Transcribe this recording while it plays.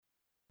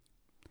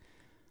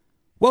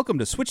Welcome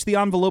to Switch the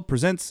Envelope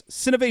presents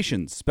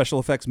Cinnovations Special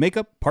Effects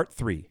Makeup Part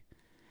 3.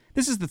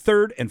 This is the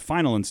third and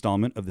final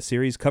installment of the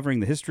series covering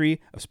the history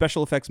of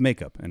special effects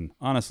makeup. And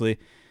honestly,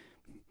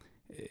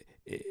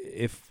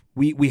 if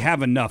we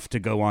have enough to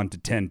go on to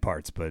 10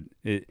 parts, but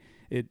it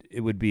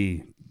would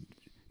be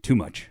too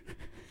much.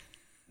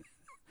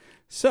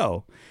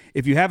 So,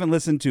 if you haven't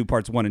listened to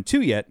parts 1 and 2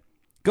 yet,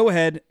 go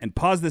ahead and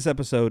pause this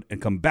episode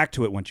and come back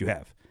to it once you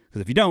have.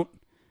 Because if you don't,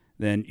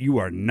 then you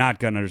are not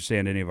going to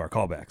understand any of our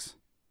callbacks.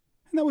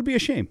 And that would be a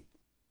shame.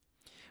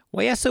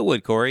 Well, yes, it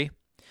would, Corey.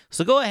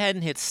 So go ahead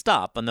and hit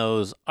stop on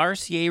those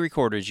RCA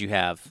recorders you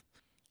have,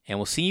 and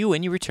we'll see you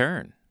when you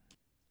return.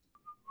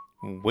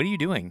 What are you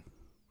doing?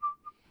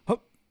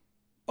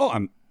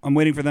 I'm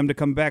waiting for them to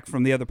come back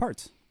from the other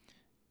parts.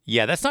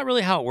 Yeah, that's not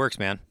really how it works,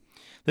 man.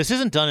 This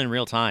isn't done in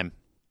real time.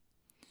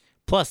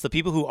 Plus, the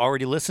people who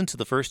already listened to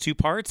the first two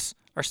parts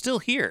are still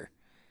here.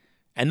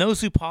 And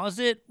those who paused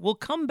it will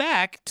come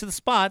back to the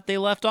spot they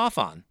left off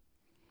on.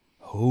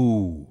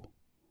 Oh.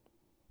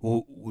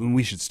 Well,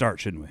 we should start,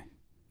 shouldn't we?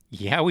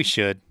 Yeah, we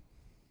should.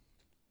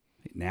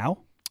 Now?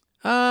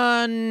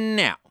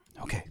 Now.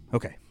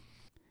 Okay.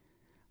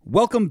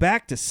 Welcome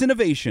back to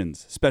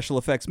Cinnovations Special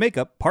Effects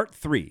Makeup Part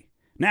 3.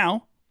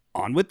 Now,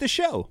 on with the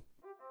show.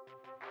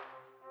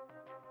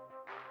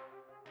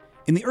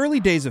 In the early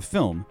days of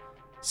film,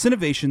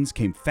 Cinnovations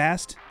came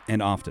fast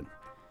and often.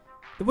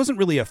 There wasn't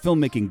really a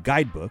filmmaking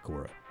guidebook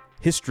or a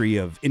history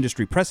of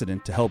industry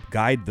precedent to help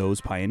guide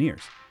those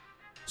pioneers.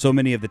 So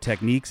many of the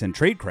techniques and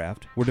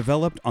tradecraft were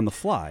developed on the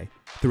fly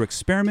through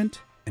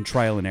experiment and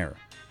trial and error.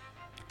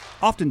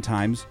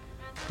 Oftentimes,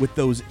 with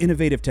those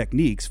innovative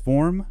techniques,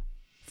 form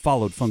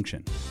followed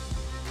function,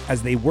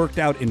 as they worked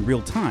out in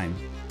real time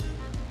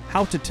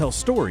how to tell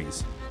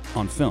stories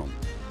on film.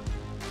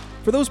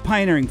 For those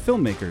pioneering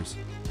filmmakers,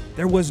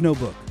 there was no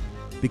book,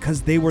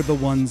 because they were the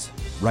ones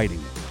writing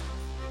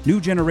it. New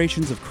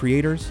generations of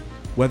creators,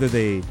 whether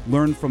they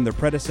learn from their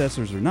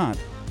predecessors or not,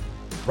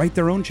 write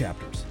their own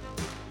chapters.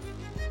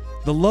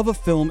 The love of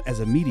film as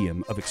a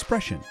medium of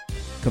expression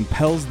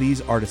compels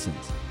these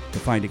artisans to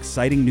find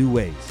exciting new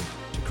ways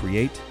to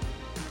create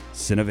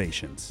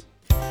Cinnovations.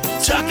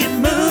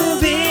 Talking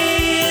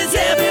movies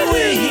every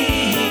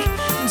week.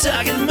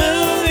 Talking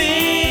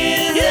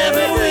movies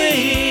every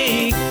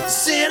week.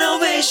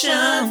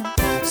 Cinnovation,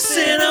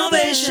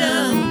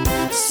 Cinnovation,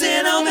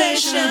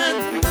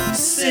 Cinnovation,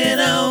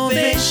 Cinnovation.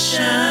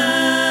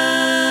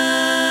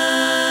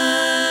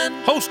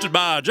 Hosted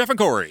by Jeff and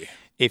Corey.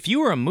 If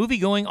you were a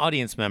movie-going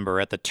audience member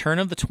at the turn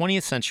of the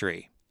 20th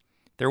century,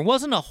 there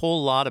wasn't a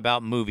whole lot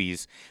about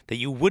movies that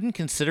you wouldn't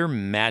consider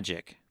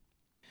magic.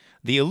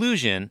 The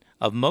illusion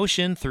of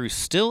motion through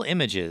still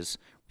images,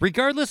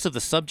 regardless of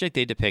the subject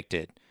they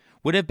depicted,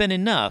 would have been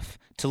enough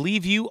to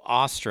leave you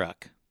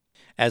awestruck.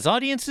 As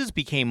audiences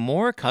became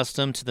more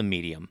accustomed to the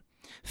medium,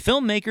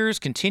 filmmakers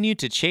continued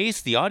to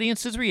chase the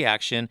audience's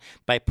reaction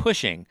by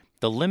pushing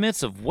the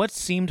limits of what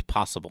seemed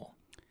possible.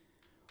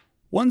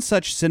 One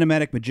such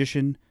cinematic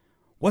magician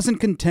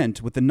wasn't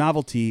content with the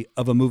novelty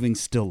of a moving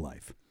still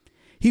life.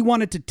 He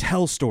wanted to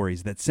tell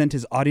stories that sent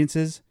his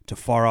audiences to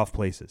far-off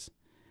places.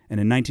 And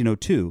in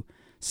 1902,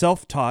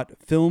 self-taught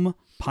film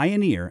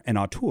pioneer and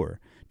auteur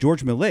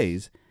George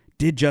Méliès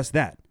did just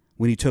that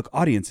when he took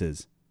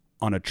audiences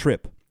on a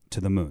trip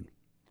to the moon.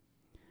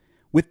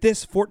 With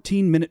this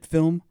 14-minute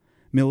film,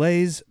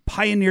 Méliès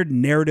pioneered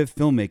narrative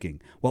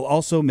filmmaking while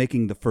also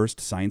making the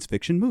first science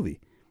fiction movie.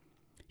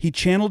 He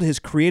channeled his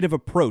creative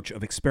approach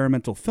of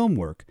experimental film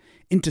work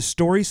into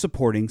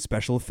story-supporting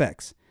special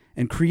effects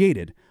and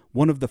created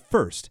one of the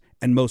first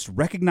and most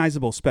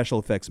recognizable special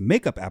effects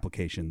makeup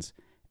applications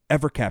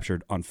ever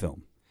captured on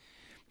film.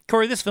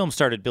 Corey, this film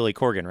started Billy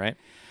Corgan, right?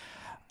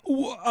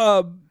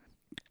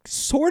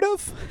 Sort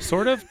of.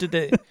 Sort of? Did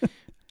they?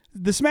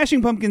 The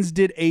Smashing Pumpkins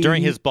did a...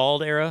 During his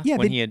bald era? Yeah,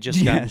 when he just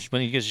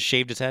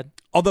shaved his head?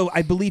 Although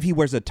I believe he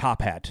wears a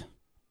top hat.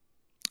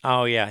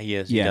 Oh, yeah, he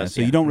is. He does,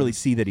 so you don't really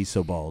see that he's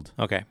so bald.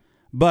 Okay.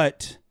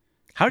 But...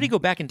 How did he go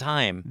back in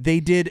time? They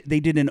did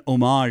an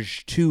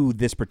homage to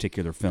this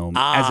particular film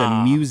as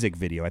a music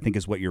video, I think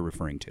is what you're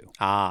referring to.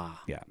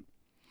 Yeah.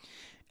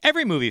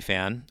 Every movie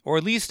fan, or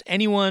at least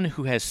anyone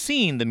who has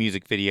seen the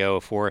music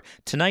video for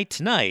Tonight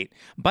Tonight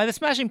by the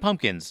Smashing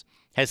Pumpkins,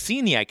 has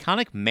seen the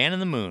iconic Man in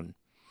the Moon.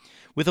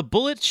 With a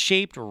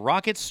bullet-shaped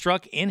rocket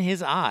struck in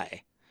his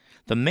eye,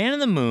 the Man in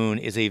the Moon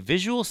is a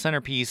visual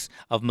centerpiece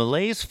of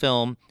Méliès'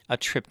 film A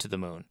Trip to the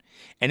Moon.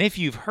 And if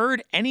you've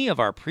heard any of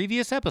our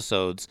previous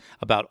episodes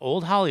about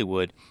old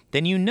Hollywood,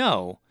 then you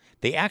know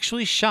they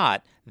actually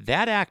shot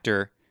that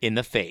actor in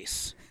the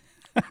face.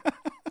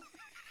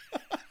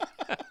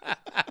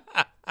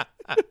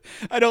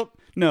 I don't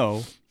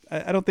know.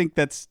 I don't think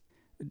that's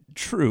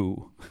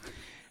true.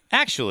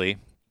 Actually,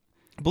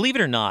 believe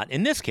it or not,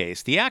 in this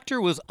case, the actor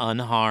was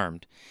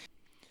unharmed.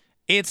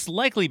 It's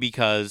likely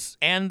because,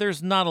 and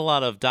there's not a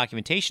lot of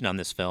documentation on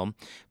this film,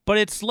 but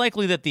it's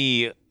likely that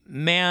the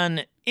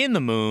Man in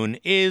the Moon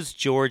is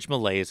George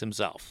Méliès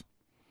himself.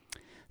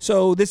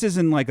 So this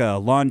isn't like a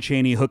Lon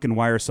Chaney hook and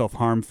wire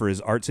self-harm for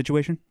his art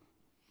situation?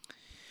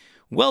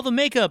 Well, the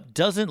makeup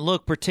doesn't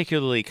look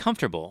particularly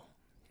comfortable,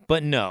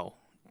 but no,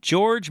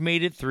 George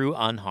made it through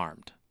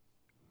unharmed.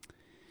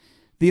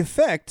 The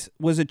effect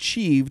was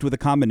achieved with a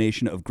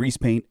combination of grease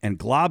paint and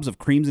globs of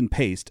creams and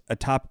paste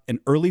atop an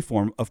early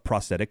form of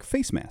prosthetic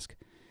face mask.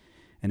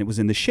 And it was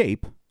in the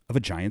shape of a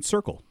giant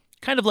circle.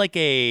 Kind of like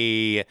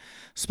a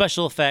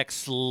special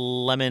effects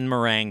lemon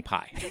meringue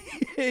pie.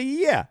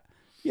 Yeah,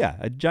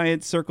 a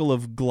giant circle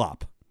of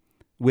glop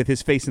with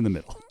his face in the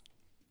middle.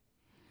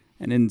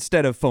 And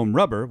instead of foam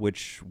rubber,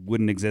 which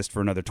wouldn't exist for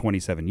another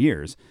 27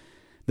 years,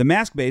 the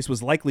mask base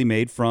was likely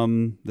made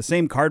from the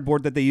same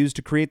cardboard that they used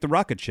to create the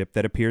rocket ship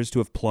that appears to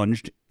have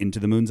plunged into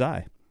the moon's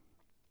eye.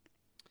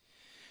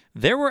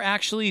 There were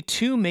actually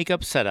 2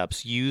 makeup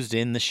setups used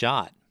in the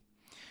shot.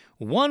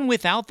 One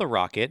without the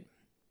rocket,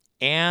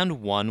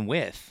 and one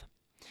with.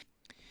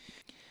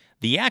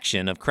 The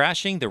action of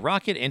crashing the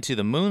rocket into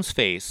the moon's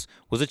face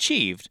was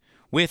achieved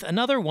with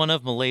another one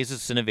of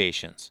Malais's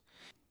innovations.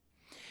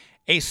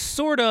 A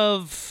sort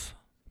of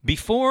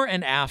before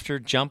and after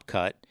jump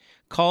cut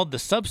called the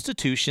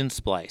substitution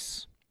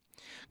splice.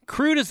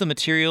 Crude as the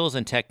materials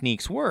and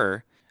techniques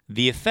were,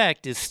 the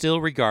effect is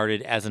still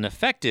regarded as an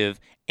effective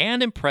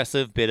and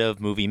impressive bit of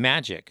movie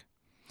magic.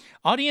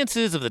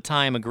 Audiences of the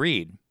time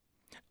agreed.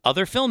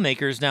 Other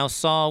filmmakers now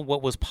saw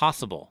what was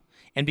possible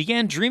and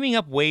began dreaming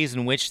up ways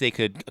in which they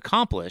could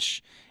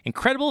accomplish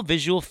incredible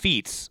visual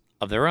feats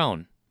of their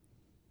own.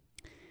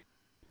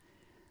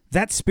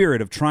 That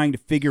spirit of trying to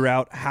figure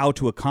out how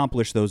to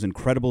accomplish those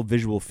incredible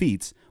visual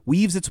feats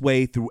weaves its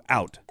way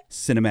throughout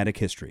cinematic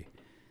history.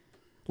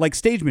 Like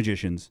stage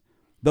magicians,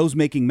 those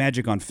making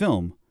magic on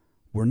film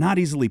were not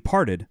easily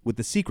parted with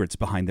the secrets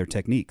behind their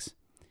techniques.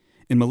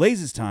 In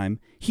Malais's time,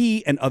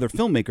 he and other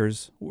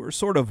filmmakers were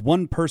sort of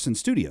one-person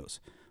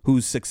studios,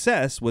 whose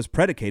success was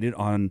predicated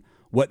on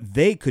what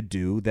they could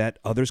do that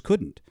others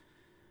couldn't.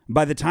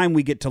 By the time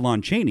we get to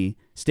Lon Chaney,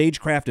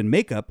 stagecraft and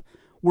makeup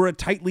were a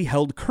tightly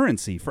held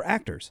currency for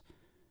actors.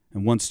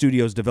 And once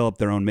studios developed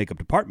their own makeup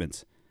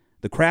departments,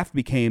 the craft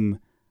became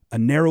a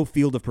narrow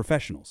field of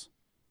professionals.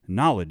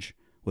 Knowledge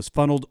was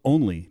funneled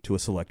only to a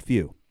select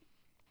few.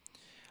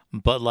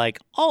 But like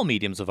all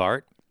mediums of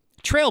art,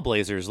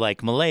 trailblazers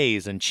like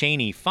Malaise and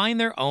Chaney find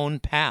their own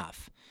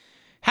path.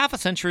 Half a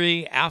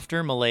century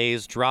after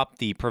Malaise dropped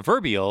the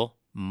proverbial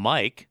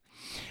mic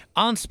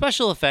on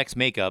special effects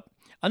makeup,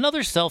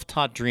 another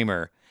self-taught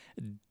dreamer,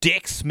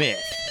 Dick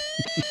Smith,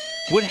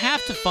 would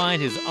have to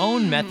find his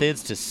own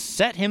methods to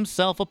set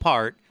himself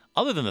apart,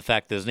 other than the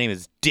fact that his name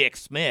is Dick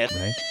Smith,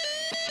 Right?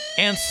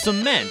 and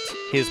cement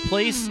his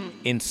place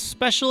in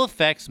special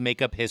effects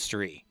makeup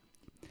history.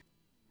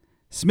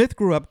 Smith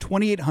grew up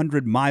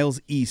 2,800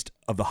 miles east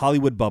of the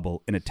Hollywood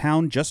bubble in a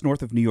town just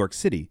north of New York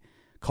City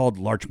called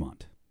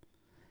Larchmont.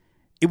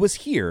 It was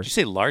here... Did you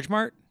say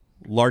Largemart?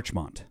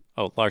 Larchmont.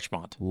 Oh,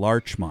 Larchmont.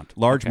 Larchmont.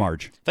 Large Okay.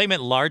 Marge. I thought you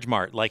meant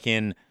Largemart, like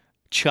in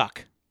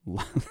Chuck.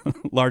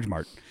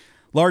 Largemont.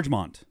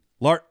 Largemont.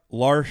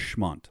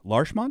 Larchmont.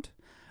 Larchmont?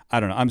 I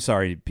don't know. I'm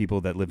sorry,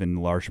 people that live in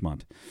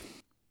Larchmont.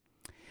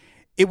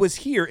 It was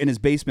here in his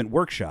basement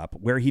workshop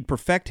where he'd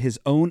perfect his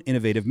own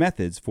innovative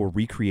methods for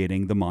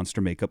recreating the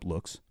monster makeup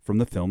looks from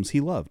the films he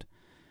loved.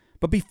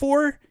 But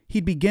before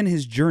he'd begin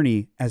his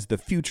journey as the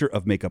future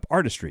of makeup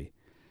artistry,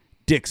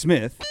 Dick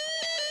Smith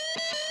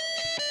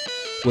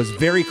was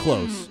very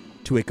close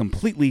to a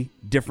completely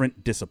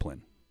different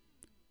discipline: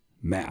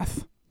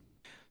 math.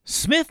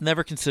 Smith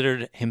never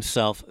considered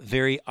himself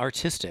very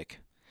artistic.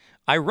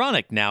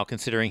 Ironic now,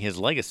 considering his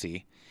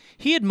legacy.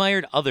 He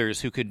admired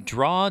others who could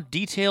draw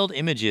detailed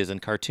images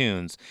and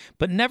cartoons,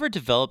 but never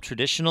developed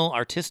traditional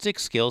artistic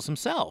skills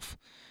himself.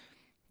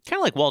 Kind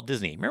of like Walt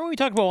Disney. Remember when we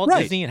talked about Walt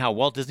Right. Disney and how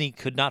Walt Disney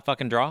could not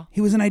fucking draw?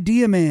 He was an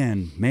idea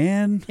man.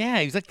 Yeah,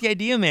 he was like the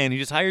idea man who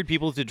just hired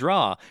people to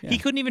draw. He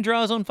couldn't even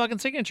draw his own fucking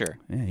signature.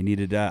 Yeah, he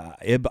needed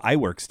Ib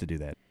Iwerks to do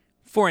that.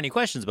 For any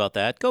questions about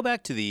that, go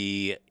back to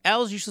the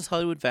Al's Useless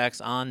Hollywood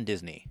Facts on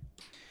Disney.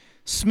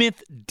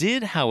 Smith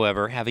did,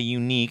 however, have a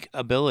unique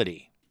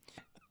ability.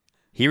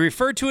 He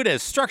referred to it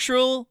as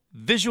structural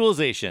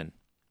visualization.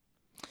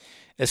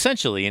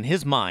 Essentially, in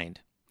his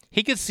mind,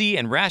 he could see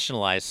and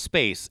rationalize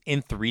space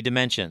in 3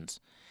 dimensions,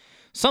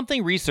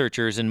 something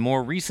researchers in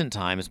more recent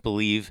times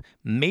believe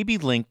may be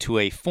linked to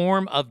a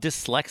form of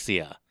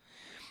dyslexia.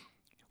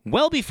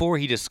 Well before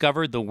he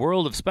discovered the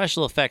world of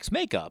special effects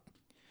makeup,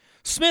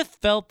 Smith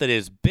felt that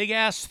his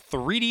big-ass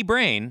 3D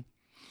brain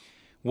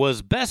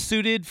was best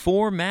suited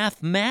for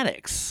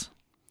mathematics.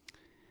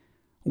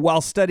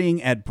 While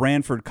studying at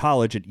Branford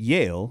College at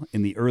Yale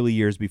in the early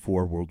years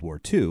before World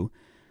War II,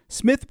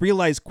 Smith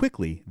realized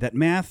quickly that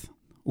math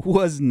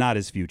was not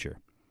his future.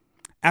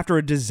 After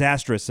a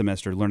disastrous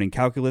semester learning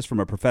calculus from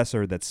a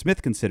professor that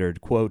Smith considered,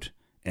 quote,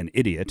 an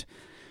idiot,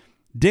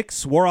 Dick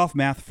swore off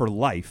math for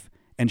life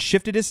and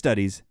shifted his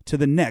studies to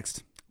the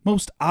next,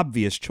 most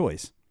obvious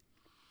choice.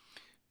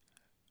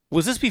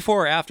 Was this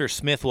before or after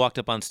Smith walked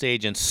up on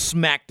stage and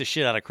smacked the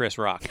shit out of Chris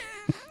Rock?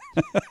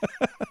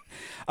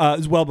 It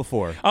was well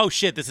before. Oh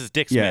shit, this is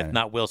Dick Smith, Yeah.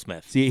 not Will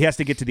Smith. See, he has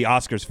to get to the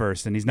Oscars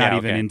first, and he's not Yeah,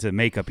 even okay. into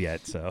makeup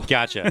yet, so...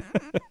 Gotcha.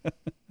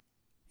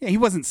 Yeah, he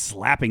wasn't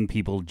slapping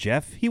people,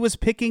 Jeff. He was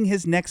picking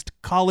his next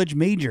college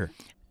major.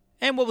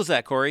 And what was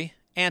that, Corey?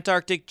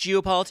 Antarctic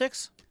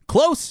geopolitics?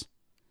 Close.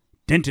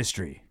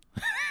 Dentistry.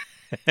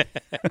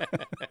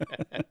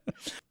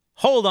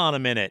 Hold on a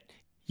minute.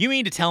 You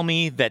mean to tell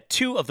me that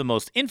two of the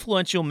most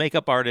influential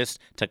makeup artists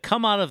to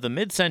come out of the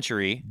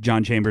mid-century...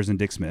 John Chambers and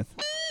Dick Smith.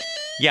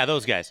 Yeah,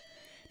 those guys.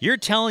 You're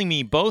telling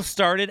me both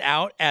started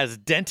out as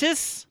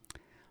dentists?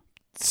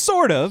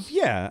 Sort of,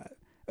 yeah.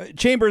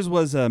 Chambers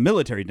was a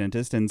military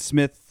dentist, and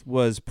Smith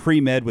was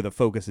pre-med with a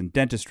focus in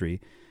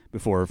dentistry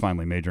before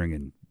finally majoring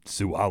in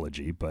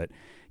zoology. But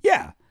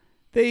yeah,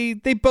 they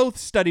both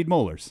studied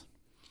molars.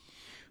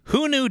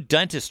 Who knew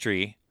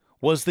dentistry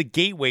was the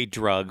gateway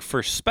drug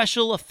for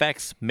special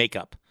effects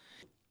makeup?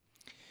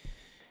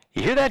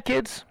 You hear that,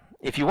 kids?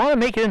 If you want to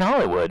make it in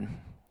Hollywood,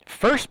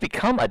 first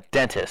become a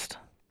dentist.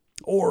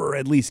 Or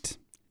at least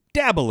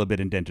dabble a bit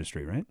in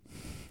dentistry, right?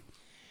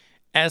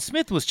 As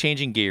Smith was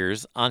changing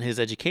gears on his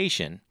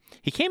education,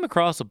 he came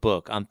across a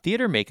book on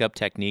theater makeup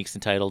techniques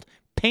entitled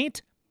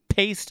Paint,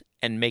 Paste,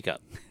 and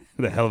Makeup.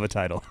 The hell of a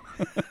title.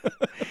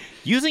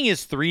 Using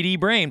his 3D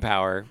brain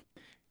power,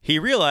 he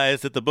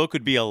realized that the book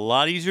would be a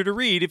lot easier to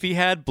read if he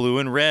had blue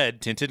and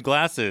red tinted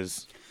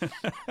glasses.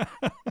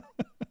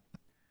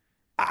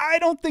 I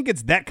don't think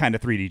it's that kind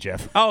of 3D,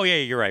 Jeff. Oh, yeah,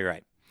 you're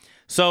right.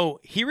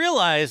 So he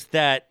realized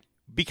that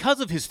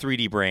because of his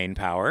 3D brain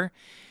power,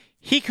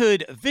 he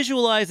could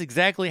visualize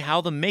exactly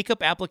how the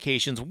makeup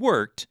applications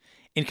worked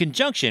in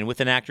conjunction with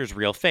an actor's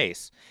real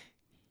face.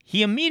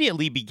 He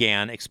immediately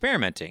began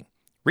experimenting,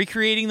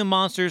 recreating the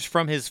monsters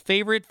from his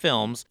favorite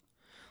films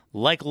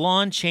like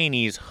Lon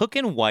Chaney's Hook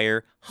and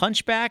Wire,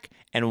 Hunchback,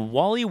 and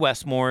Wally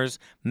Westmore's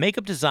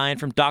makeup design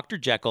from Dr.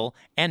 Jekyll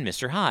and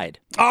Mr. Hyde.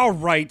 All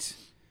right.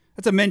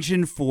 That's a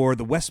mention for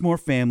the Westmore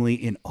family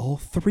in all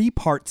 3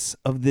 parts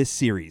of this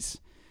series.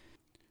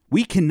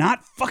 We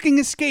cannot fucking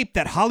escape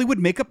that Hollywood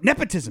makeup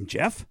nepotism,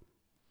 Jeff.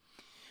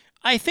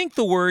 I think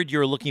the word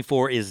you're looking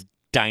for is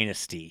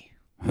dynasty.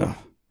 Ugh.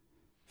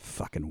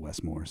 Fucking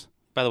Westmores.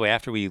 By the way,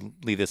 after we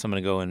leave this, I'm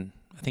going to go and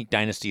I think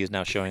Dynasty is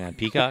now showing on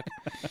Peacock.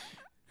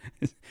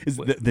 Is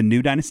the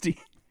new Dynasty?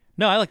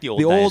 No, I like the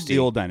old Dynasty. The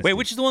old Dynasty. Wait,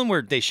 which is the one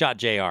where they shot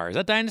JR? Is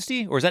that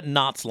Dynasty or is that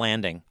Knots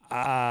Landing?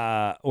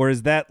 Or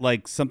is that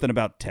like something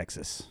about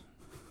Texas?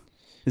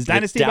 Is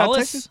Dynasty Dallas? about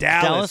Texas?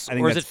 Dallas? I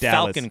think Or is that's it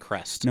Dallas. Falcon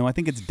Crest? No, I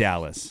think it's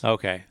Dallas.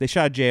 Okay. They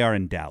shot JR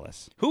in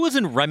Dallas. Who was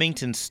in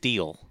Remington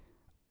Steele?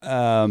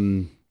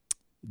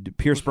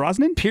 Pierce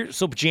Brosnan?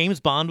 So James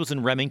Bond was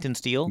in Remington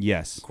Steele?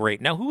 Yes.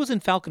 Great. Now, who was in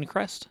Falcon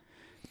Crest?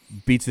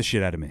 Beats the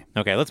shit out of me.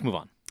 Okay, let's move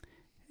on.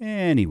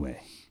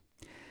 Anyway.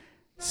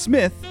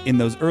 Smith, in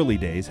those early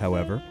days,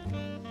 however,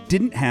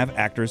 didn't have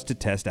actors to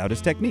test out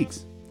his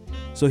techniques.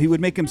 So he would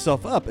make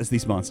himself up as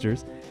these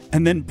monsters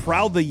and then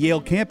prowl the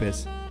Yale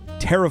campus,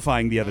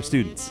 terrifying the other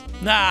students.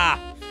 Ah,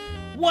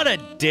 what a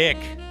dick,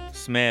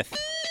 Smith.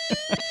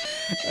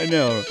 I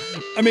know.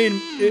 I mean,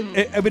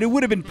 it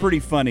would have been pretty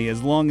funny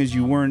as long as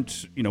you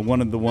weren't,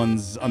 one of the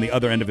ones on the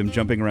other end of him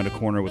jumping around a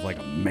corner with like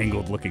a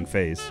mangled-looking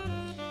face.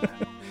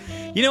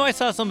 I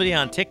saw somebody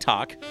on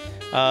TikTok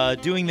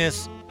doing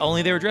this,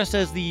 only they were dressed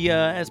as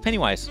as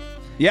Pennywise.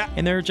 Yeah.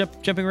 And they were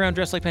jumping around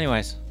dressed like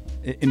Pennywise.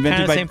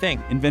 Same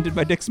thing. Invented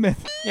by Dick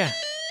Smith. Yeah.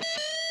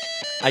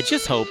 I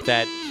just hope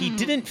that he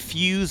didn't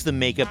fuse the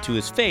makeup to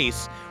his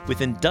face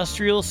with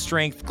industrial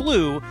strength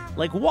glue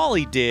like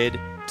Wally did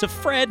to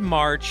Fred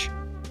March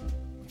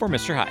for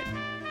Mr. Hyde.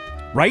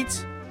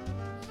 Right?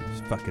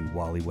 Fucking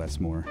Wally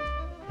Westmore.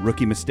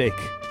 Rookie mistake.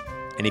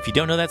 And if you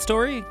don't know that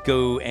story,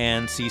 go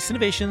and see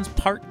Cinevation's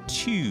Part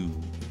 2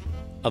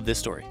 of this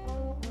story.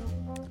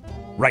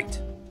 Right.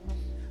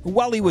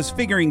 While he was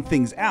figuring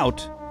things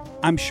out,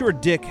 I'm sure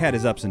Dick had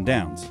his ups and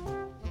downs.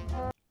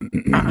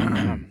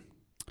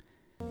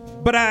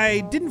 But I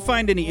didn't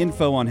find any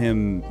info on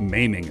him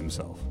maiming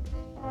himself.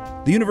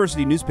 The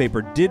university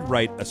newspaper did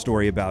write a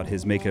story about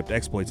his makeup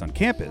exploits on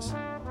campus.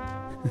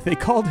 They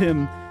called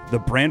him the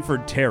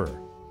Branford Terror,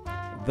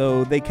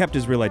 though they kept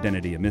his real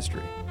identity a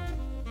mystery.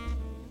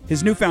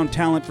 His newfound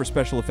talent for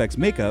special effects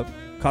makeup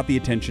caught the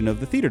attention of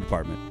the theater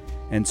department,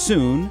 and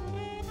soon,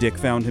 Dick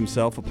found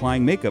himself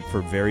applying makeup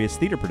for various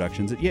theater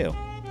productions at Yale.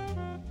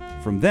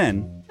 From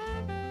then,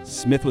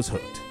 Smith was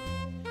hooked.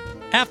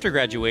 After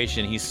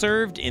graduation, he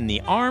served in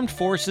the armed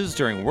forces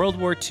during World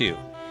War II.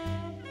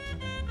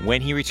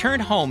 When he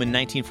returned home in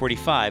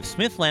 1945,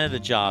 Smith landed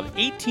a job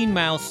 18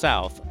 miles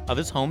south of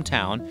his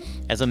hometown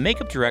as a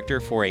makeup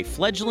director for a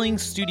fledgling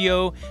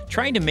studio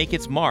trying to make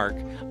its mark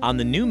on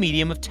the new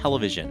medium of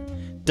television,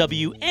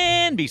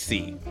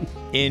 WNBC,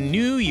 in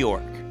New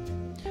York.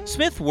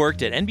 Smith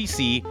worked at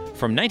NBC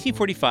from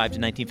 1945 to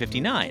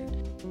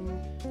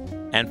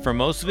 1959. And for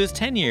most of his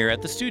tenure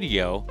at the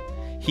studio,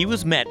 he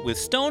was met with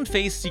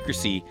stone-faced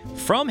secrecy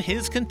from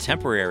his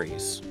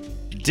contemporaries.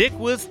 Dick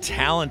was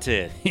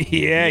talented.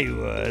 Yeah, he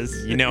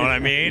was. You know what I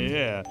mean?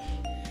 Yeah.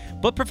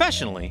 But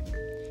professionally,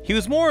 he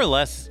was more or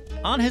less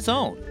on his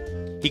own.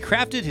 He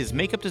crafted his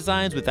makeup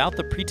designs without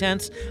the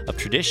pretense of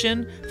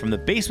tradition from the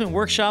basement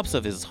workshops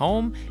of his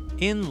home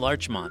in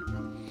Larchmont.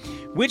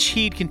 which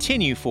he'd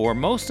continue for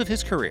most of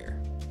his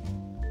career.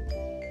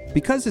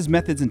 Because his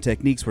methods and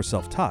techniques were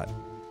self-taught,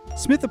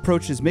 Smith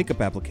approached his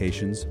makeup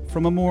applications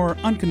from a more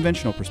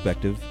unconventional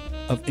perspective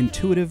of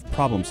intuitive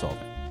problem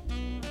solving.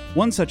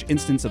 One such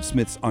instance of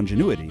Smith's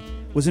ingenuity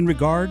was in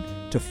regard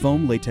to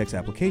foam latex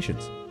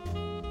applications.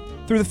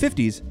 Through the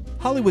 50s,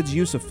 Hollywood's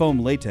use of foam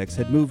latex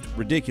had moved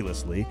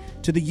ridiculously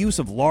to the use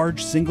of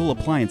large single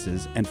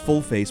appliances and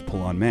full-face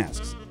pull-on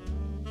masks.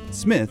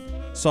 Smith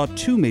saw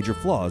two major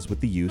flaws with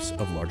the use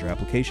of larger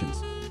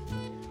applications.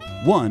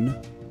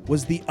 One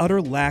was the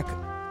utter lack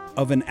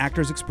of an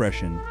actor's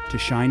expression to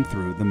shine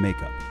through the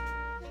makeup,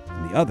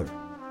 and the other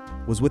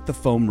was with the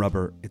foam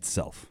rubber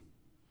itself.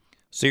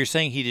 So you're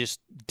saying he just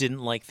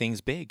didn't like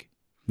things big?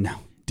 No,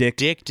 Dick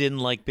didn't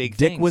like big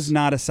things. Dick was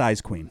not a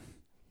size queen.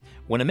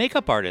 When a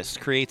makeup artist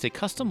creates a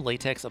custom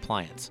latex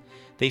appliance,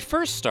 they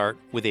first start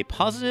with a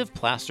positive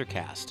plaster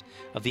cast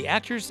of the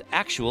actor's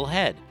actual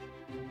head.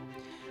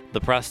 The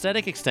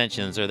prosthetic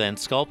extensions are then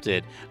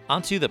sculpted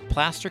onto the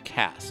plaster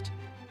cast,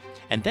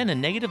 and then a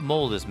negative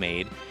mold is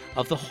made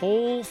of the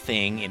whole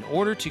thing in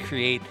order to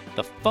create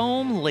the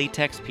foam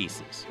latex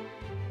pieces.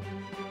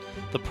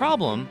 The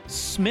problem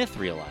Smith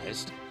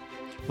realized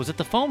was that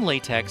the foam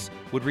latex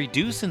would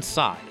reduce in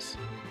size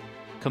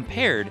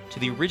compared to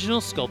the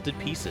original sculpted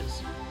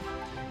pieces.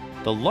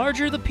 The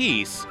larger the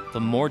piece,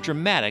 the more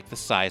dramatic the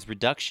size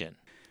reduction.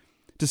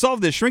 To solve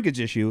this shrinkage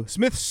issue,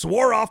 Smith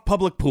swore off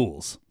public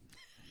pools.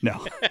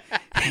 No.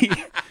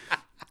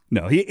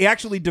 He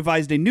actually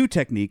devised a new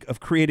technique of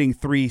creating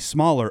three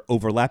smaller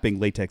overlapping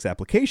latex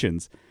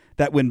applications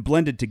that, when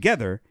blended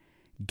together,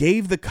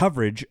 gave the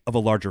coverage of a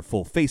larger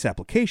full face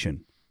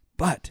application,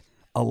 but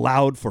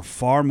allowed for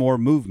far more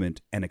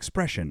movement and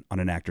expression on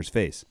an actor's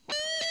face.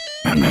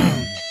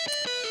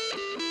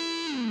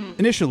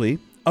 Initially,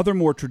 other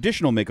more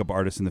traditional makeup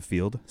artists in the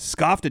field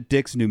scoffed at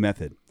Dick's new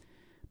method,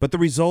 but the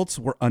results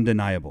were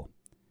undeniable,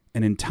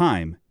 and in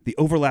time, the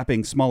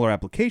overlapping smaller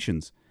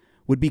applications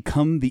would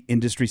become the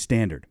industry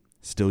standard,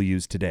 still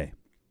used today.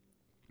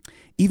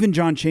 Even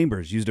John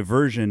Chambers used a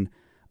version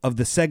of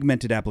the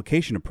segmented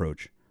application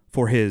approach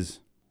for his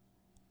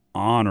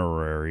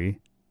honorary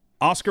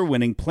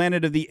Oscar-winning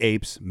Planet of the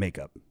Apes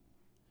makeup.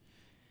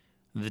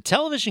 The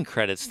television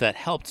credits that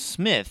helped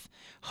Smith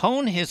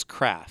hone his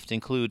craft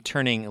include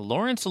turning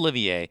Laurence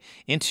Olivier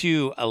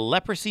into a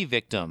leprosy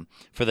victim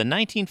for the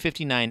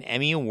 1959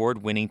 Emmy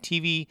Award-winning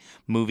TV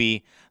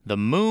movie The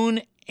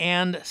Moon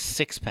and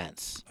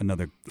Sixpence.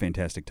 Another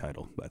fantastic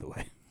title, by the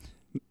way.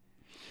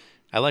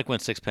 I like when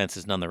Sixpence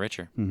is none the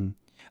richer. Mm-hmm.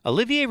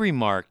 Olivier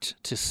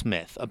remarked to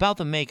Smith about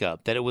the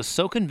makeup that it was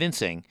so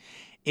convincing,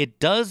 it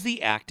does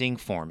the acting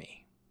for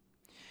me.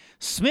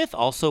 Smith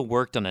also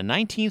worked on a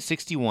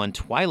 1961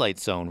 Twilight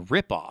Zone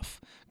ripoff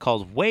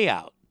called Way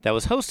Out that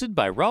was hosted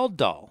by Roald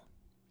Dahl.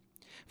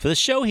 For the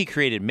show, he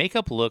created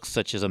makeup looks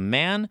such as a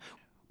man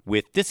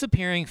with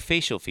disappearing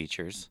facial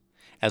features,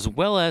 as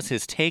well as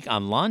his take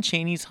on Lon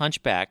Chaney's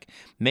Hunchback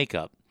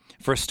makeup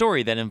for a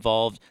story that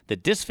involved the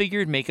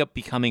disfigured makeup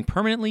becoming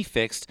permanently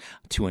fixed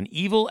to an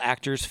evil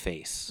actor's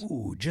face.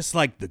 Ooh, just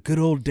like the good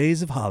old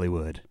days of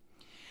Hollywood.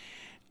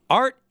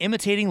 Art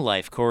imitating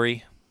life,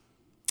 Corey.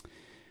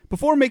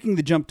 Before making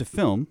the jump to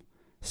film,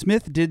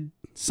 Smith did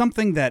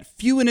something that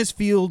few in his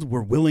field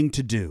were willing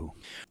to do.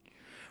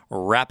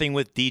 Rapping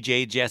with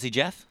DJ Jazzy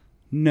Jeff?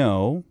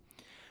 No.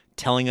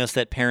 Telling us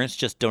that parents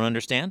just don't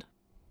understand?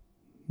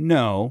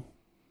 No.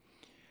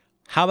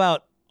 How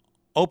about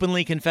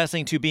openly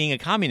confessing to being a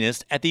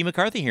communist at the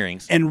McCarthy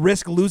hearings? And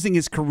risk losing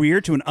his career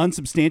to an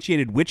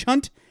unsubstantiated witch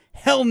hunt?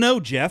 Hell no,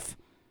 Jeff.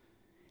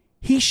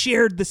 He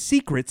shared the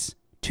secrets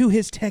to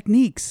his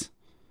techniques.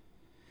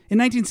 In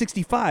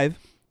 1965,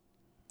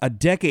 a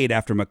decade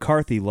after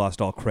McCarthy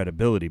lost all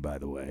credibility, by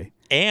the way.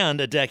 And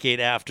a decade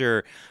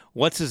after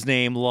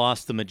what's-his-name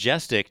lost the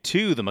Majestic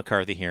to the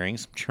McCarthy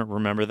hearings.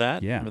 Remember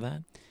that? Yeah. Remember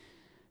that?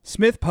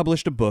 Smith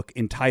published a book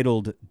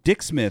entitled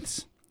Dick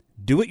Smith's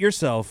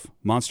Do-It-Yourself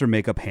Monster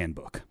Makeup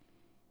Handbook.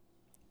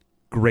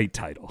 Great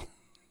title.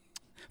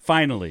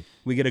 Finally,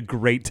 we get a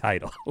great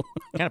title.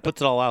 Kind of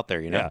puts it all out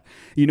there, you know? Yeah.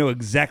 You know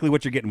exactly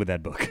what you're getting with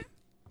that book.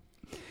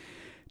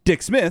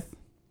 Dick Smith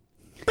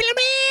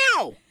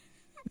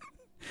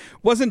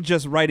wasn't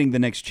just writing the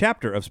next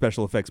chapter of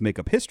special effects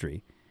makeup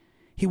history.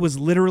 He was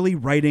literally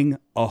writing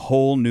a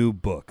whole new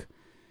book.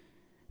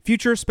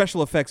 Future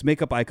special effects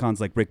makeup icons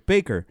like Rick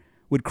Baker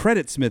would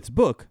credit Smith's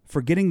book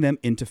for getting them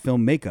into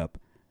film makeup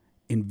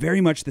in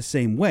very much the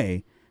same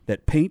way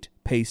that paint,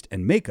 paste,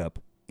 and makeup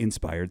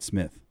inspired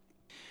Smith.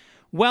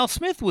 While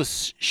Smith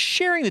was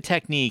sharing the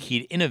technique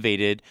he'd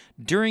innovated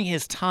during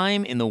his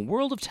time in the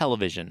world of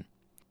television,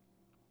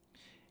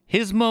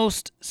 his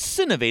most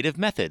innovative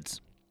methods.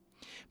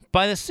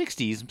 By the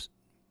 60s,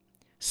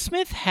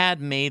 Smith had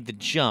made the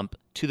jump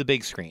to the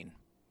big screen.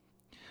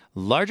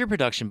 Larger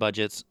production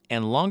budgets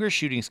and longer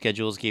shooting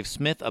schedules gave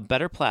Smith a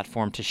better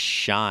platform to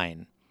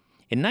shine.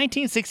 In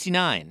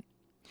 1969,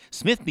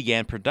 Smith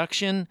began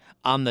production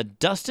on the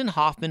Dustin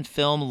Hoffman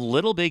film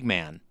Little Big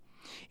Man,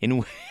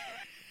 in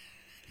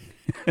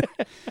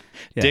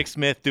Yeah. Dick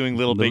Smith doing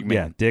Little Big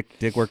Man. Yeah,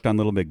 Dick worked on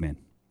Little Big Man.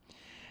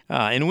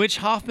 In which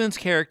Hoffman's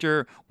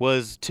character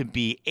was to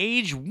be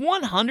age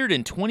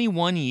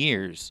 121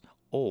 years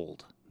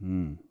old.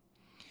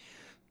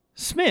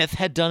 Smith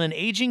had done an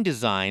aging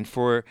design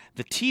for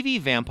the TV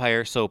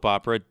vampire soap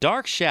opera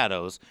Dark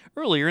Shadows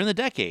earlier in the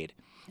decade,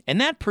 and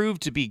that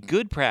proved to be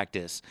good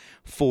practice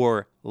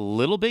for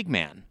Little Big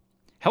Man.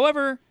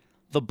 However,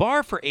 the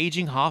bar for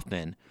aging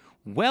Hoffman,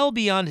 well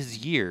beyond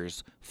his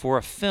years for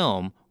a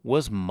film,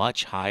 was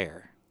much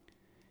higher.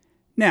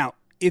 Now,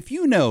 if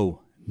you know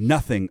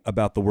nothing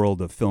about the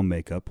world of film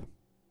makeup,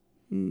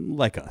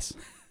 like us,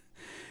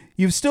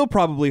 you've still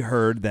probably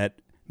heard that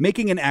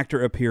making an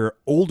actor appear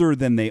older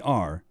than they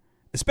are,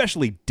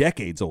 especially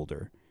decades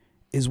older,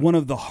 is one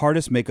of the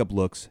hardest makeup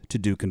looks to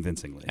do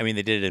convincingly. I mean,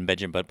 they did it in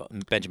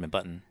Benjamin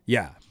Button.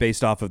 Yeah,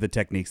 based off of the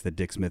techniques that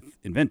Dick Smith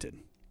invented,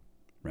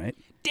 right?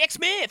 Dick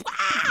Smith!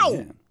 Wow!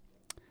 Yeah.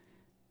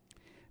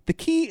 The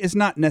key is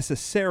not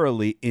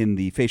necessarily in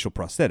the facial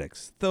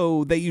prosthetics,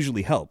 though they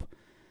usually help.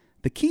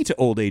 The key to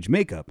old age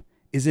makeup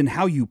is in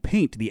how you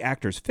paint the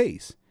actor's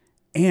face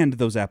and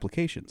those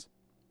applications.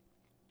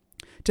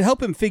 To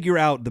help him figure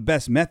out the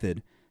best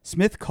method,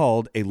 Smith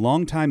called a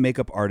longtime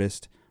makeup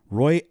artist,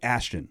 Roy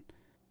Ashton,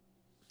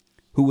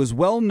 who was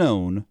well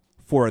known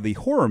for the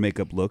horror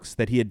makeup looks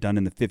that he had done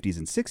in the 50s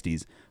and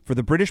 60s for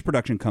the British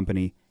production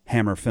company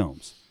Hammer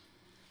Films.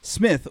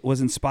 Smith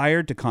was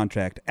inspired to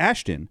contract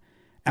Ashton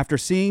after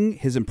seeing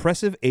his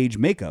impressive age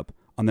makeup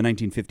on the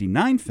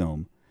 1959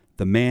 film,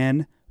 The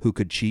Man Who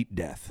Could Cheat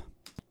Death.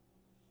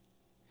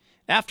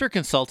 After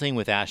consulting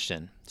with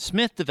Ashton,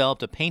 Smith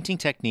developed a painting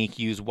technique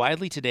used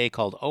widely today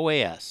called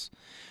OAS,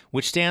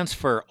 which stands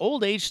for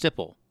Old Age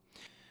Stipple.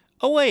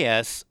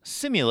 OAS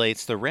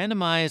simulates the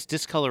randomized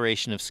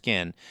discoloration of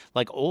skin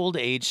like old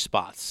age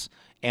spots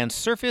and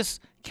surface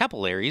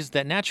capillaries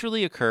that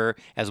naturally occur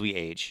as we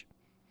age.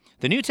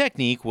 The new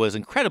technique was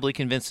incredibly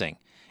convincing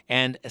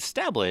and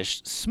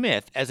established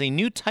Smith as a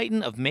new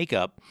titan of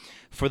makeup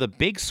for the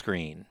big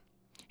screen.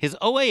 His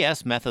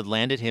OAS method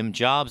landed him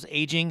jobs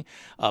aging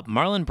up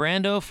Marlon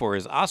Brando for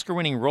his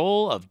Oscar-winning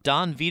role of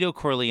Don Vito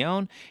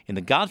Corleone in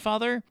The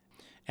Godfather,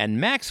 and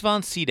Max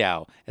von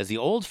Sydow as the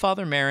old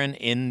Father Merrin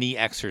in The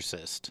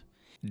Exorcist.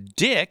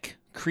 Dick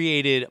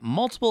created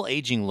multiple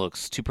aging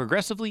looks to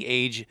progressively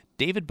age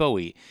David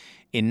Bowie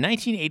in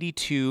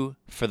 1982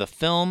 for the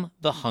film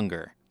The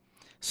Hunger.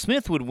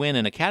 Smith would win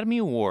an Academy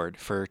Award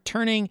for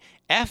turning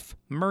F.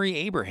 Murray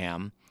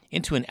Abraham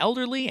into an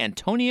elderly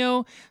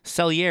Antonio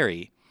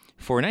Salieri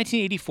for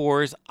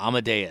 1984's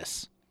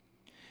Amadeus,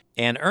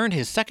 and earned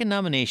his second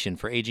nomination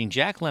for aging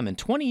Jack Lemmon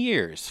 20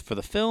 years for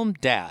the film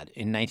Dad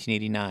in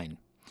 1989.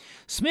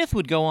 Smith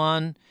would go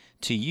on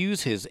to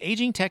use his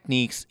aging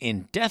techniques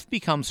in Death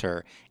Becomes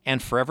Her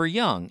and Forever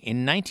Young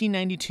in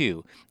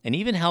 1992, and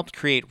even helped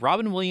create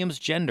Robin Williams'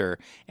 gender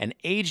and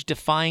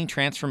age-defying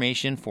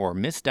transformation for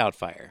Miss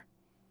Doubtfire.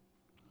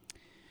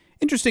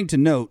 Interesting to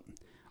note,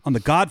 on The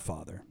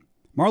Godfather,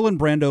 Marlon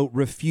Brando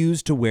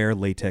refused to wear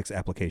latex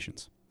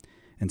applications.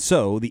 And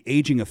so the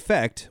aging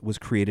effect was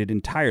created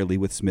entirely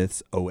with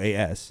Smith's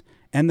OAS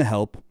and the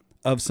help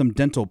of some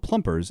dental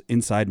plumpers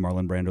inside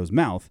Marlon Brando's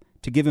mouth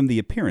to give him the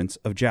appearance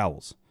of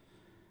jowls.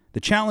 The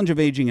challenge of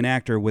aging an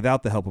actor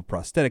without the help of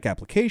prosthetic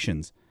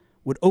applications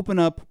would open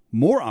up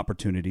more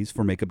opportunities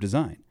for makeup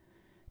design.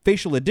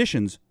 Facial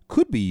additions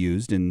could be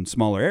used in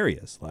smaller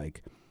areas,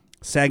 like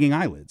sagging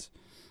eyelids,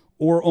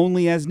 or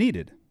only as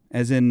needed,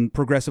 as in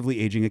progressively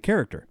aging a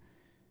character,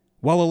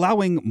 while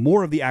allowing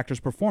more of the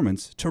actor's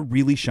performance to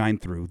really shine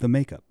through the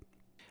makeup.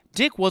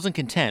 Dick wasn't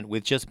content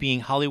with just being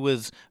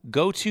Hollywood's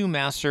go-to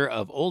master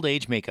of old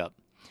age makeup,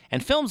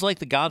 and films like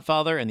The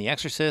Godfather and The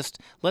Exorcist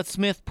let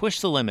Smith push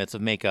the limits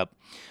of makeup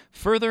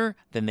further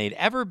than they'd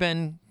ever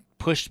been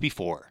pushed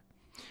before.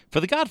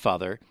 For The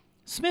Godfather,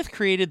 Smith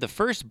created the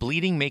first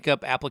bleeding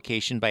makeup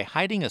application by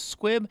hiding a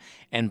squib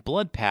and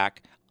blood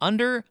pack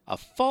under a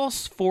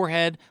false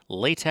forehead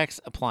latex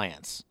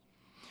appliance.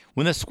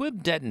 When the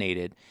squib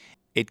detonated,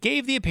 it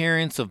gave the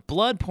appearance of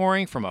blood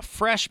pouring from a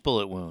fresh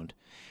bullet wound.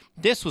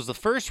 This was the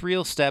first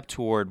real step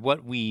toward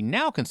what we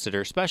now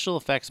consider special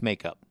effects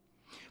makeup.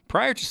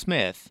 Prior to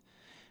Smith,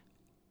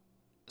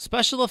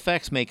 special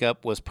effects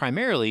makeup was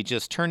primarily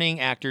just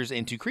turning actors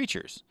into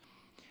creatures.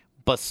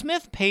 But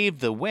Smith paved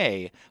the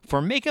way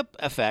for makeup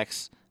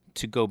effects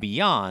to go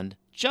beyond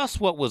just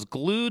what was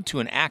glued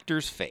to an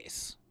actor's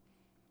face.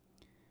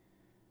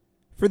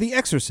 For The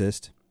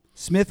Exorcist,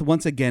 Smith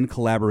once again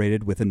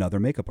collaborated with another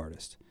makeup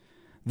artist.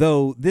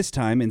 Though this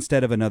time,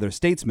 instead of another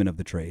statesman of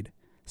the trade,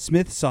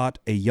 Smith sought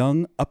a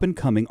young,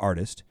 up-and-coming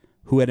artist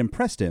who had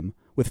impressed him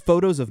with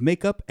photos of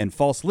makeup and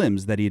false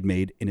limbs that he had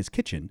made in his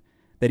kitchen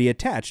that he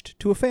attached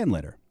to a fan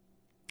letter.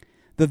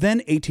 The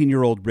then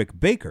 18-year-old Rick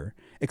Baker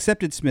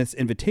accepted Smith's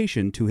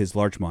invitation to his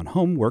Larchmont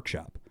home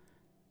workshop.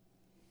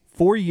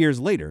 4 years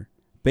later,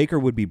 Baker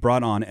would be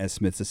brought on as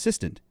Smith's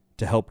assistant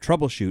to help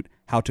troubleshoot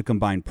how to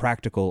combine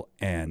practical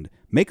and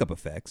makeup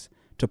effects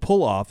to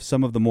pull off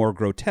some of the more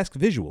grotesque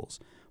visuals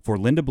for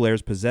Linda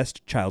Blair's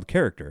possessed child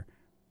character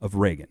of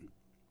Reagan.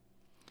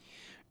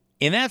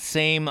 In that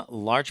same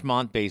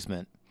Larchmont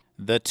basement,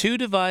 the two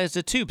devised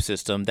a tube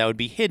system that would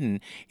be hidden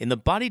in the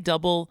body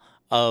double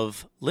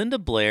of Linda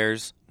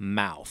Blair's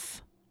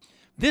mouth.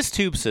 This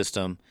tube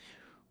system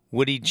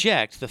would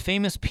eject the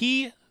famous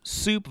pea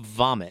soup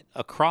vomit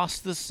across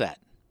the set.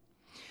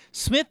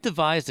 Smith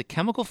devised a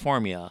chemical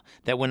formula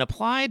that, when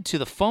applied to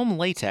the foam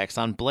latex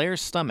on Blair's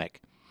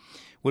stomach,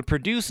 would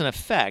produce an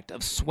effect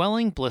of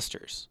swelling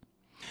blisters.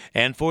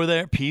 And for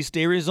their pièce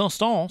de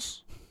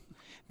résistance,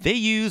 they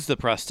used the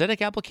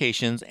prosthetic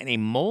applications and a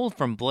mold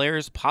from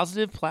Blair's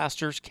positive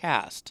plasters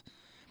cast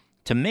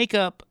to make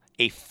up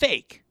a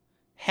fake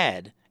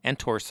head and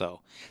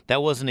torso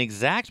that was an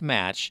exact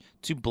match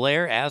to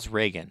Blair as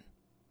Reagan.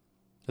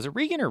 Is it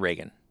Regan or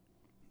Reagan?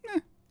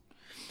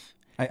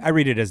 I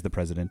read it as the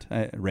president,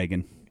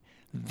 Reagan.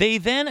 They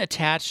then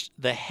attached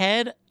the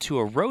head to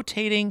a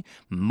rotating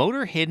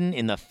motor hidden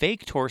in the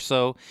fake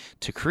torso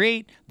to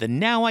create the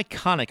now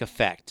iconic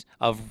effect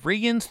of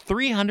Reagan's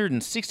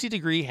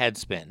 360-degree head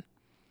spin.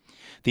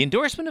 The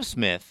endorsement of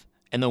Smith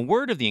and the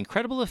word of the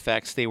incredible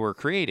effects they were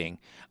creating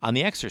on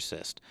The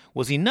Exorcist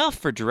was enough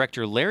for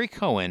director Larry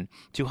Cohen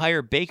to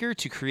hire Baker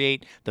to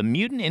create the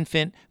mutant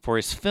infant for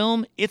his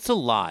film It's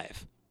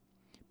Alive.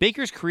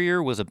 Baker's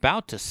career was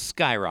about to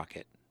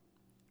skyrocket.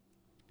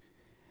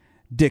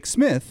 Dick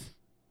Smith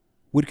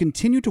would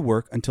continue to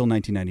work until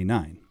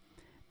 1999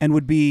 and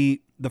would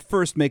be the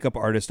first makeup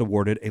artist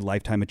awarded a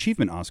Lifetime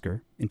Achievement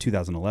Oscar in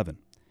 2011.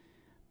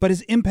 But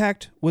his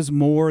impact was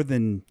more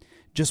than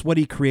just what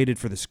he created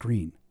for the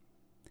screen.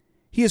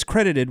 He is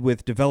credited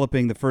with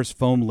developing the first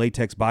foam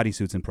latex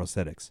bodysuits and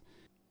prosthetics.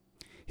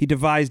 He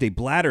devised a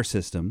bladder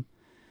system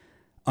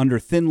under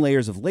thin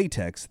layers of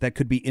latex that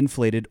could be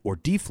inflated or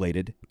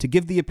deflated to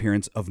give the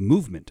appearance of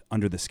movement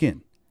under the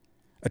skin,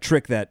 a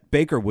trick that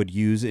Baker would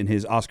use in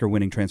his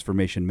Oscar-winning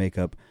transformation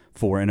makeup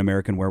for An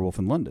American Werewolf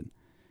in London.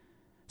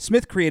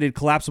 Smith created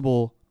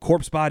collapsible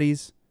corpse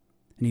bodies,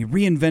 and he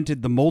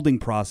reinvented the molding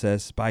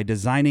process by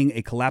designing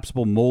a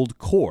collapsible mold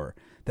core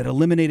that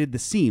eliminated the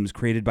seams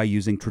created by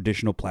using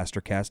traditional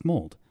plaster cast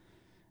mold,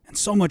 and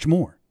so much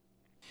more.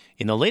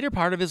 In the later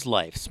part of his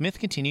life, Smith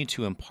continued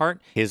to impart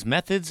his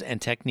methods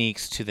and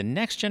techniques to the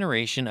next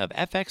generation of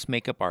FX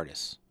makeup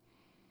artists.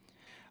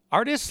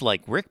 Artists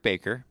like Rick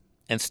Baker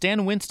and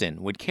Stan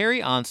Winston would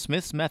carry on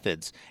Smith's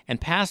methods and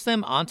pass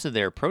them on to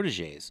their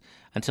protégés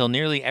until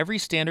nearly every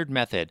standard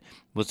method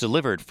was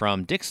delivered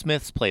from Dick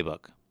Smith's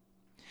playbook.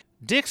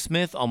 Dick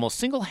Smith almost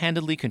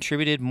single-handedly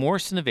contributed more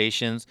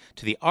innovations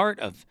to the art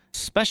of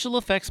special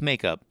effects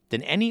makeup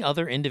than any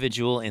other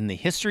individual in the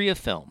history of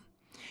film,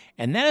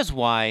 and that is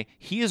why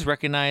he is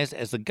recognized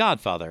as the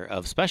godfather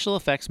of special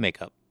effects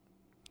makeup.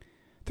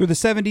 Through the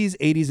 70s,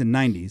 80s, and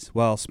 90s,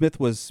 while Smith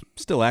was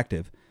still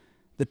active,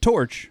 the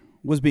torch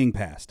was being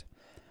passed.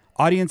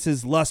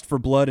 Audiences' lust for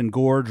blood and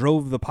gore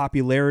drove the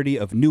popularity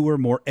of newer,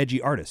 more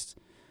edgy artists.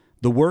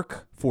 The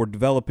work for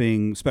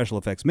developing special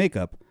effects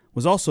makeup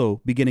was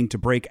also beginning to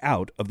break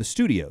out of the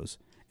studios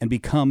and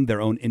become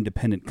their own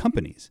independent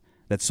companies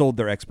that sold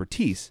their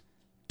expertise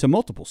to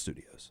multiple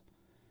studios.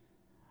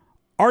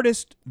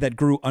 Artists that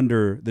grew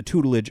under the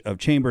tutelage of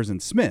Chambers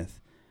and Smith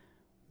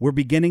were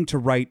beginning to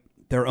write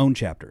their own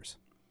chapters.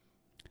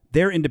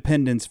 Their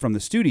independence from the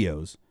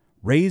studios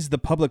raised the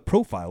public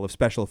profile of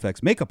special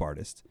effects makeup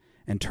artists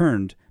and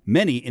turned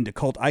many into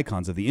cult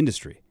icons of the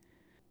industry.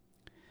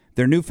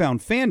 Their newfound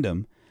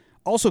fandom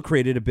also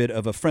created a bit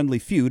of a friendly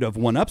feud of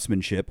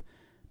one-upsmanship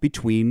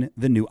between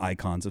the new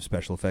icons of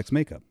special effects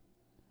makeup.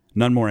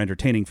 None more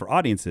entertaining for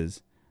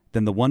audiences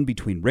than the one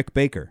between Rick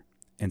Baker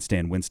and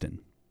Stan Winston.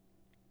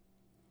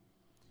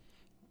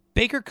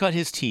 Baker cut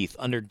his teeth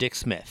under Dick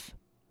Smith,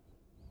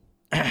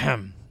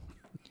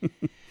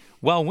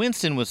 while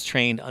Winston was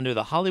trained under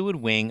the Hollywood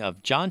wing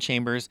of John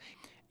Chambers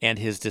and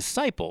his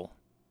disciple,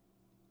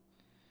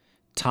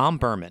 Tom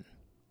Berman.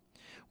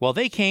 While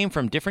they came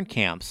from different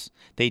camps,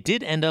 they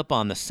did end up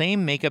on the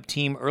same makeup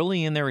team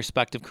early in their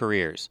respective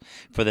careers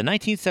for the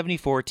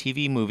 1974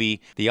 TV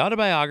movie The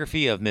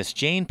Autobiography of Miss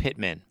Jane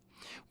Pittman,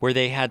 where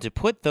they had to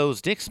put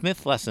those Dick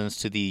Smith lessons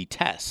to the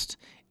test,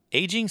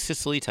 aging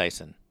Cicely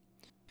Tyson.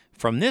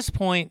 From this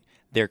point,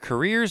 their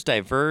careers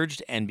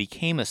diverged and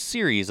became a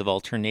series of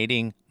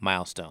alternating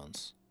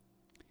milestones.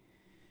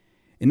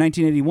 In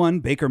 1981,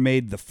 Baker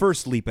made the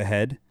first leap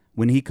ahead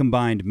when he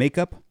combined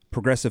makeup,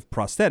 progressive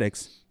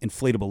prosthetics,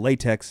 inflatable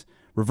latex,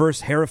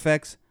 reverse hair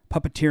effects,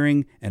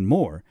 puppeteering, and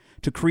more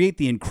to create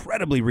the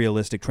incredibly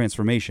realistic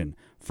transformation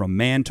from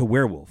man to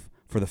werewolf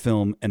for the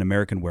film An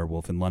American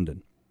Werewolf in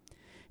London.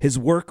 His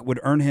work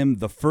would earn him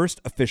the first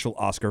official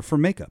Oscar for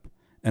makeup,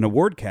 an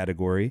award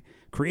category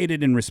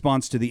created in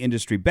response to the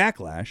industry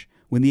backlash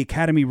when the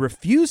Academy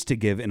refused to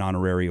give an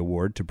honorary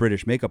award to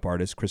British makeup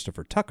artist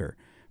Christopher Tucker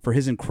for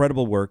his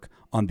incredible work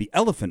on The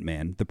Elephant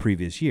Man the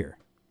previous year.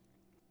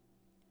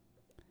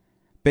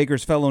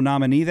 Baker's fellow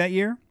nominee that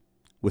year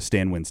was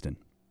Stan Winston.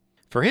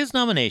 For his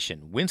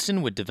nomination,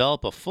 Winston would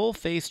develop a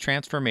full-face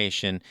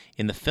transformation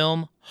in the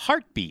film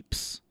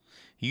Heartbeeps,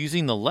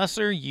 using the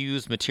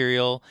lesser-used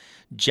material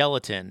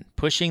gelatin,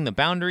 pushing the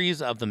boundaries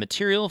of the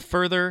material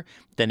further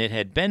than it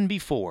had been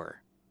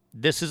before.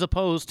 This is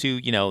opposed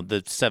to,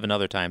 the 7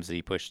 other times that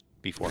he pushed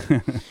before.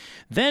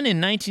 Then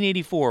in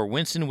 1984,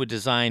 Winston would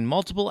design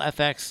multiple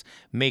FX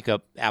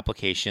makeup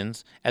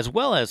applications as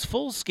well as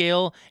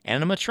full-scale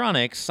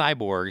animatronic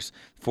cyborgs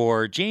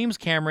for James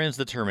Cameron's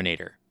The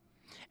Terminator.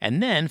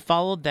 And then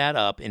followed that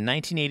up in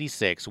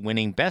 1986,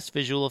 winning Best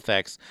Visual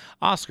Effects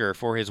Oscar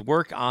for his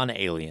work on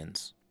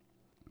Aliens.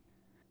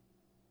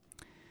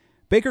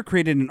 Baker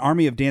created an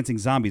army of dancing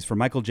zombies for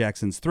Michael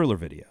Jackson's Thriller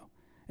video.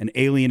 An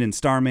alien in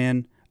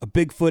Starman, a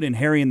Bigfoot in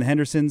Harry and the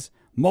Hendersons,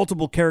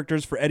 multiple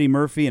characters for Eddie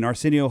Murphy and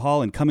Arsenio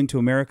Hall in Coming to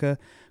America,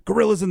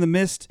 Gorillas in the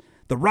Mist,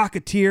 The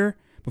Rocketeer,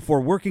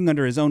 before working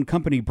under his own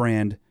company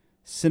brand,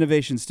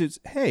 Cinovation Studios.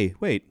 Hey,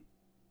 wait.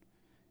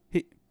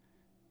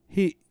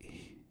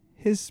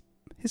 His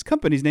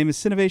company's name is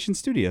Cinovation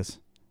Studios.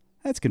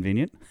 That's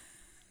convenient.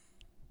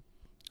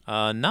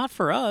 Not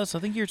for us. I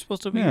think you're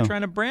supposed to be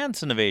trying to brand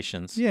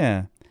Cinovations.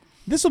 Yeah.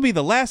 This will be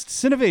the last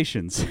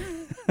Cinovations.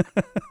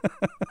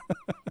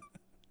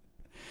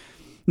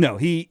 No,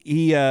 he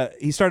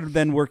started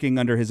then working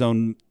under his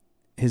own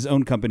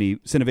company,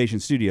 Cinovation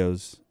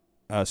Studios,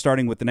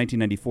 starting with the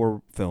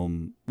 1994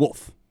 film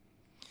Wolf.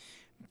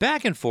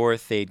 Back and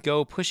forth, they'd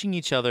go pushing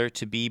each other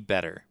to be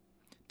better,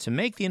 to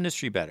make the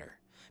industry better.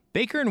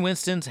 Baker and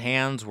Winston's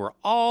hands were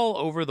all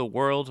over the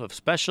world of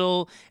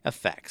special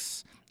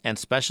effects and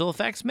special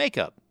effects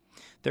makeup.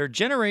 Their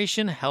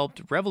generation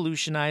helped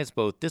revolutionize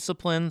both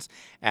disciplines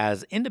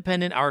as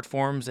independent art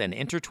forms and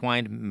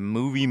intertwined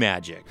movie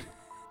magic.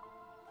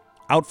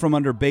 Out from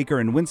under Baker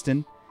and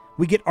Winston,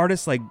 we get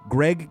artists like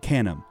Greg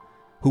Canham,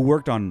 who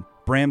worked on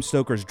Bram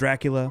Stoker's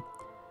Dracula,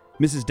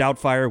 Mrs.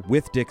 Doubtfire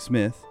with Dick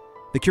Smith,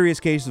 The Curious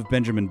Case of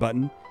Benjamin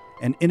Button,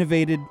 and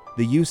innovated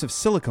the use of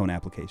silicone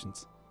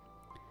applications.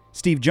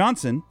 Steve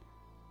Johnson,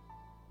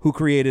 who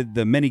created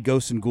the many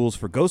ghosts and ghouls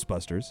for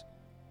Ghostbusters,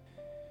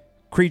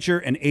 creature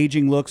and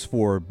aging looks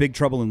for Big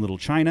Trouble in Little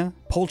China,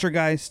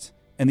 Poltergeist,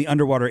 and the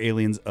underwater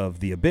aliens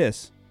of The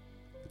Abyss.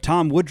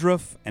 Tom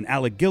Woodruff and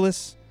Alec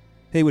Gillis,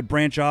 they would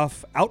branch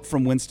off out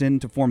from Winston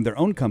to form their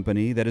own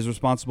company that is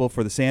responsible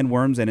for the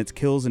Sandworms and its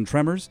kills and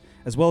tremors,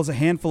 as well as a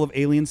handful of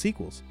Alien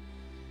sequels.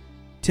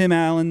 Tim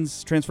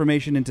Allen's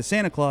transformation into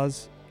Santa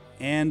Claus,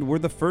 and were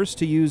the first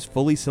to use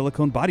fully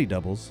silicone body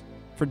doubles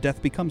for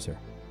Death Becomes Her.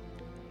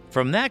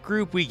 From that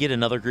group, we get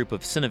another group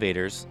of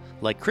Cinovators,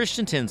 like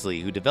Christian Tinsley,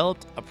 who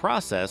developed a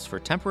process for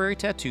temporary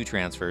tattoo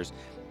transfers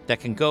that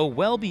can go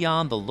well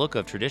beyond the look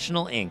of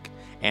traditional ink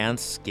and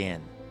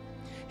skin.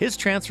 His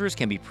transfers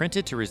can be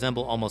printed to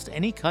resemble almost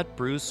any cut,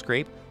 bruise,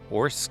 scrape,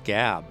 or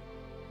scab.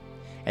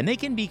 And they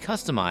can be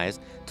customized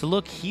to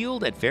look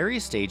healed at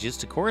various stages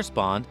to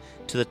correspond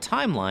to the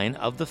timeline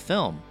of the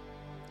film.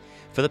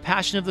 For The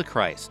Passion of the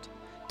Christ,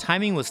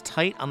 timing was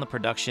tight on the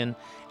production,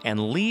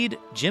 and lead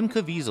Jim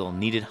Caviezel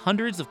needed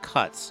hundreds of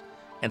cuts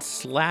and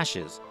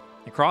slashes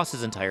across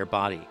his entire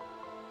body.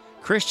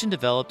 Christian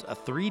developed a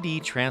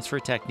 3D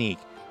transfer technique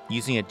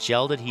using a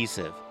gelled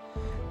adhesive.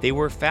 They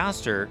were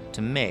faster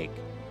to make,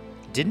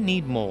 didn't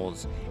need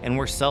molds, and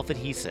were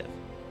self-adhesive.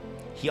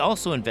 He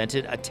also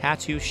invented a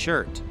tattoo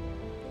shirt.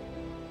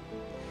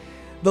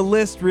 The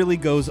list really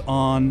goes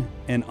on,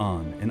 and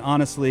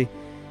honestly,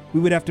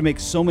 we would have to make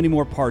so many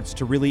more parts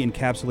to really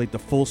encapsulate the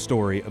full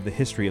story of the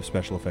history of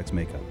special effects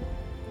makeup.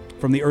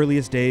 From the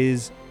earliest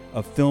days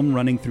of film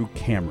running through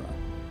camera,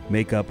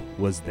 makeup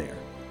was there.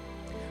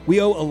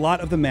 We owe a lot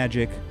of the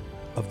magic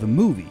of the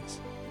movies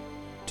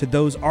to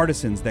those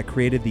artisans that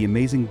created the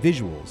amazing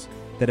visuals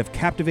that have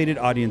captivated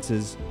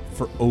audiences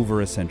for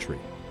over a century.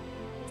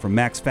 From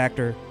Max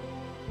Factor,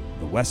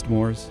 the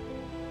Westmores,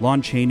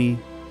 Lon Chaney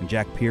and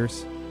Jack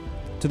Pierce,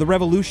 to the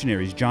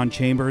revolutionaries John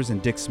Chambers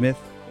and Dick Smith,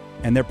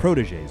 and their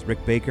protégés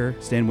Rick Baker,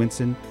 Stan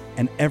Winston,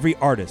 and every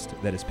artist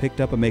that has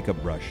picked up a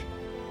makeup brush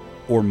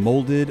or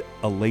molded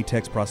a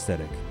latex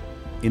prosthetic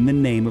in the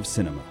name of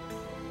cinema.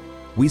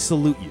 We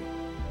salute you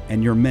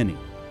and your many,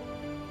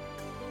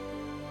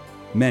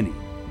 many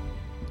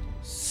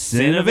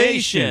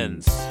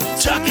Cinovations.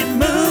 Talking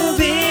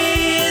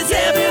movies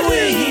every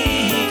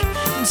week.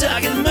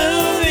 Talking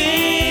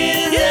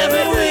movies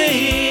every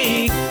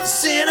week.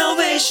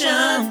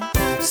 Cinovation.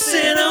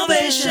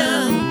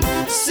 Cinovation.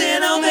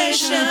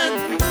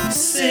 Cinovation.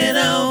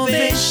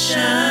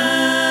 Cinovation.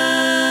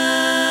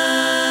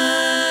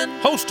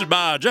 Hosted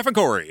by Jeff and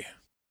Corey.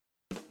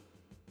 I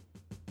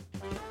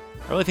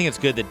really think it's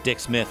good that Dick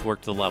Smith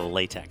worked with a lot of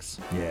latex.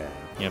 Yeah. You know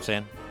what I'm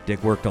saying?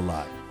 Dick worked a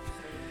lot.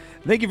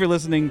 Thank you for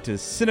listening to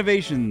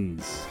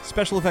Cinovations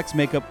Special Effects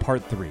Makeup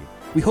Part 3.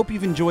 We hope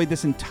you've enjoyed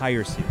this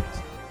entire series.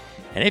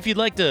 And if you'd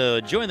like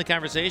to join the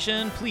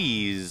conversation,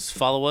 please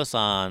follow us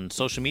on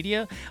social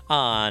media,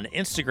 on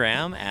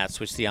Instagram at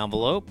Switch the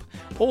Envelope,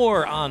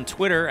 or on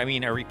Twitter. I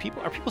mean, are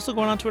people still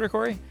going on Twitter,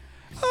 Corey?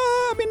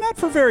 Not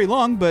for very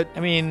long, but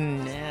I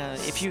mean,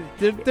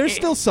 there's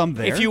still some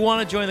there. If you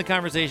want to join the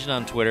conversation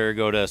on Twitter,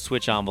 go to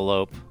Switch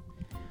Envelope.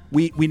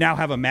 We now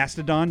have a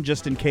Mastodon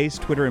just in case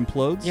Twitter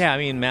implodes. Yeah, I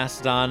mean,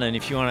 Mastodon, and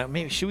if you want to,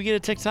 maybe should we get a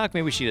TikTok?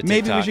 Maybe we should get a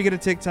Maybe TikTok. we should get a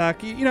TikTok.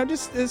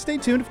 Just stay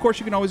tuned. Of course,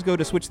 you can always go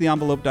to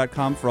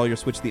switchtheenvelope.com for all your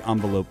Switch the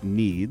Envelope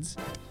needs.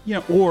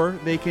 Or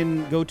they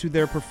can go to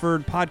their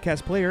preferred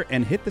podcast player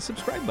and hit the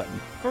subscribe button.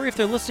 Or if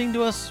they're listening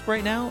to us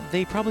right now,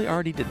 they probably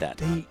already did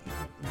that.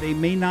 They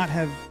may not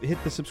have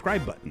hit the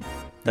subscribe button.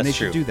 That's they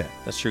true. should do that.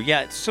 That's true.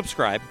 Yeah,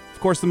 subscribe.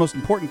 Of course, the most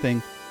important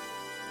thing,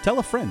 tell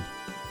a friend.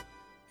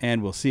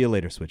 And we'll see you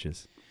later,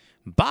 Switches.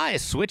 Bye,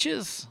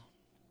 Switches.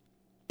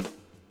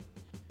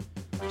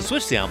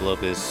 Switch the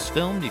Envelope is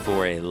filmed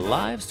before a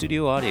live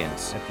studio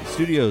audience. At the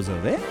studios of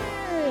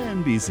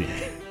NBC.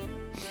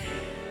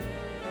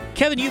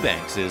 Kevin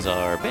Eubanks is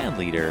our band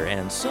leader,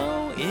 and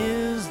so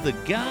is the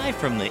guy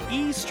from the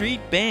E Street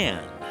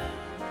Band.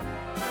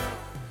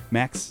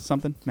 Max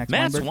something? Max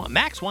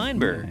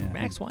Weinberg. Yeah.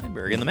 Max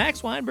Weinberg. And the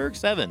Max Weinberg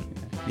 7.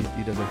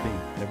 He does our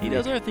theme. He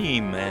does our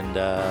theme.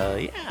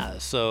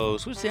 And, so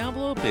Switch the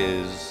Envelope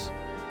is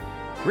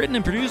written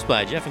and produced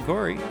by Jeff and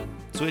Corey.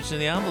 Switch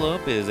the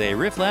Envelope is a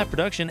Riff Lab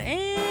production,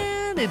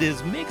 and it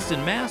is mixed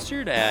and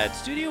mastered at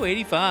Studio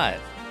 85.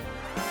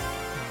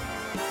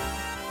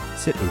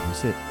 Sit, Ubu,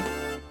 sit.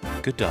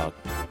 Good dog.